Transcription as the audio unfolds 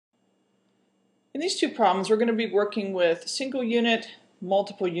In these two problems, we're going to be working with single unit,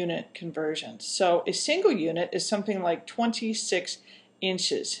 multiple unit conversions. So a single unit is something like 26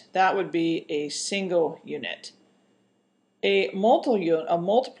 inches. That would be a single unit. A multiple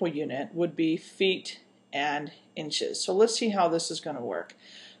unit would be feet and inches. So let's see how this is going to work.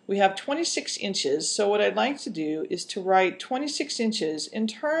 We have 26 inches, so what I'd like to do is to write 26 inches in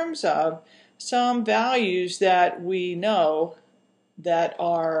terms of some values that we know that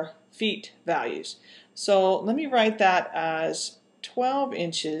are feet values. So let me write that as 12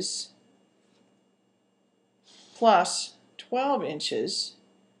 inches plus 12 inches,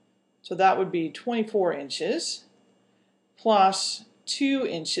 so that would be 24 inches, plus 2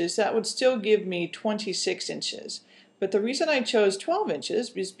 inches, that would still give me 26 inches. But the reason I chose 12 inches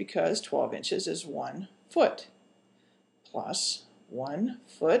is because 12 inches is 1 foot, plus 1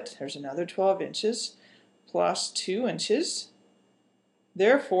 foot, there's another 12 inches, plus 2 inches.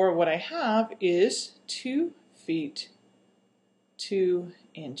 Therefore, what I have is 2 feet, 2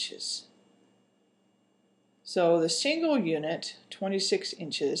 inches. So the single unit, 26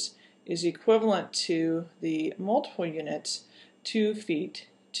 inches, is equivalent to the multiple units, 2 feet,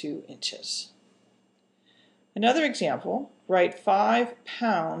 2 inches. Another example, write 5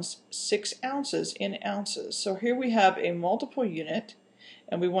 pounds, 6 ounces in ounces. So here we have a multiple unit,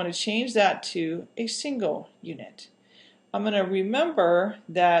 and we want to change that to a single unit. I'm going to remember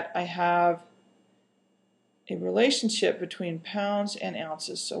that I have a relationship between pounds and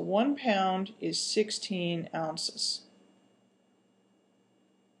ounces. So 1 pound is 16 ounces.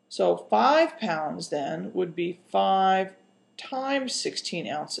 So 5 pounds then would be 5 times 16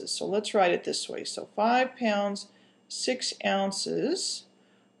 ounces. So let's write it this way. So 5 pounds, 6 ounces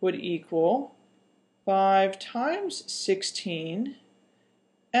would equal 5 times 16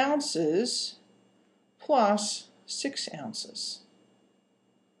 ounces plus 6 ounces.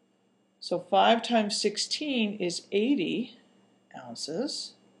 So 5 times 16 is 80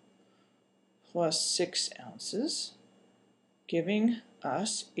 ounces plus 6 ounces, giving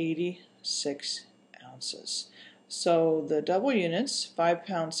us 86 ounces. So the double units, 5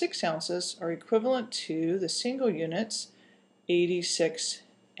 pounds, 6 ounces, are equivalent to the single units, 86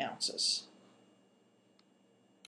 ounces.